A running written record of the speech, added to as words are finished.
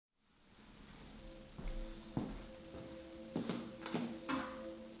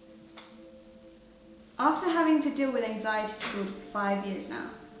After having to deal with anxiety disorder for 5 years now,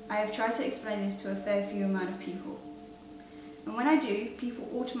 I have tried to explain this to a fair few amount of people. And when I do, people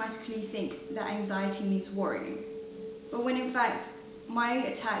automatically think that anxiety means worrying. But when in fact, my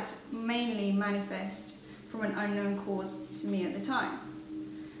attacks mainly manifest from an unknown cause to me at the time.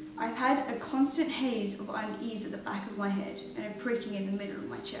 I've had a constant haze of unease at the back of my head and a pricking in the middle of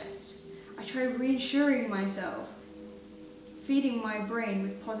my chest. I try reassuring myself, feeding my brain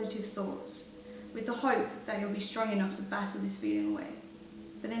with positive thoughts, with the hope that you'll be strong enough to battle this feeling away.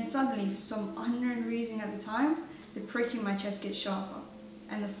 But then suddenly, for some unknown reason at the time, the prick in my chest gets sharper,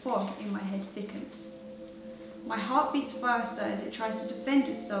 and the fog in my head thickens. My heart beats faster as it tries to defend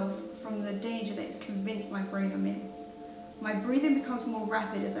itself from the danger that it's convinced my brain I'm in. My breathing becomes more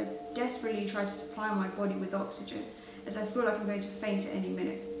rapid as I desperately try to supply my body with oxygen, as I feel like I'm going to faint at any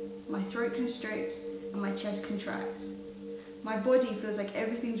minute. My throat constricts and my chest contracts. My body feels like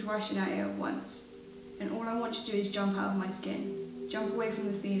everything's rushing out here at once, and all I want to do is jump out of my skin, jump away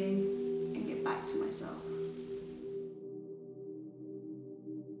from the feeling, and get back to myself.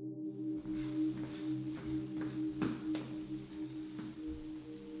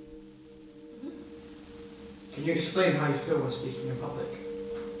 Can you explain how you feel when speaking in public?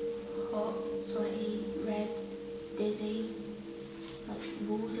 Hot, sweaty, red, dizzy, like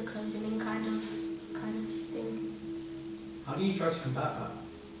walls are closing in kind of thing. How do you try to combat that?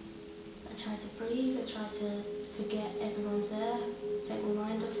 I try to breathe, I try to forget everyone's there, take my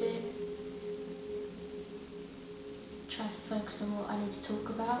mind off it. Try to focus on what I need to talk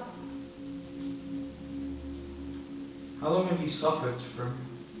about. How long have you suffered from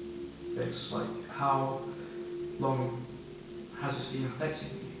this? Like, how long has this been affecting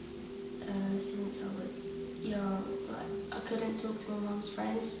you? Since I was young, like, I couldn't talk to my mum's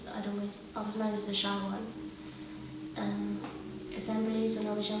friends. I was known as the shy one. Assemblies when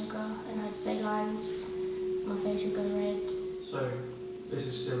I was younger, and I'd say lines, my face would go red. So, this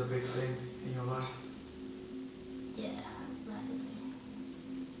is still a big thing in your life? Yeah, massively.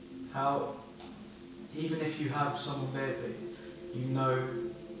 How, even if you have someone there that you know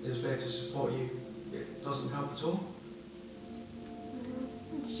is there to support you, it doesn't help at all?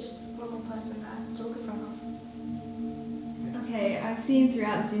 It's just one more person that I have to talk in front of. Okay, I've seen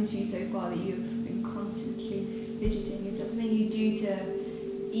throughout this interview so far that you've been constantly fidgeting. Is that something you do to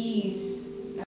ease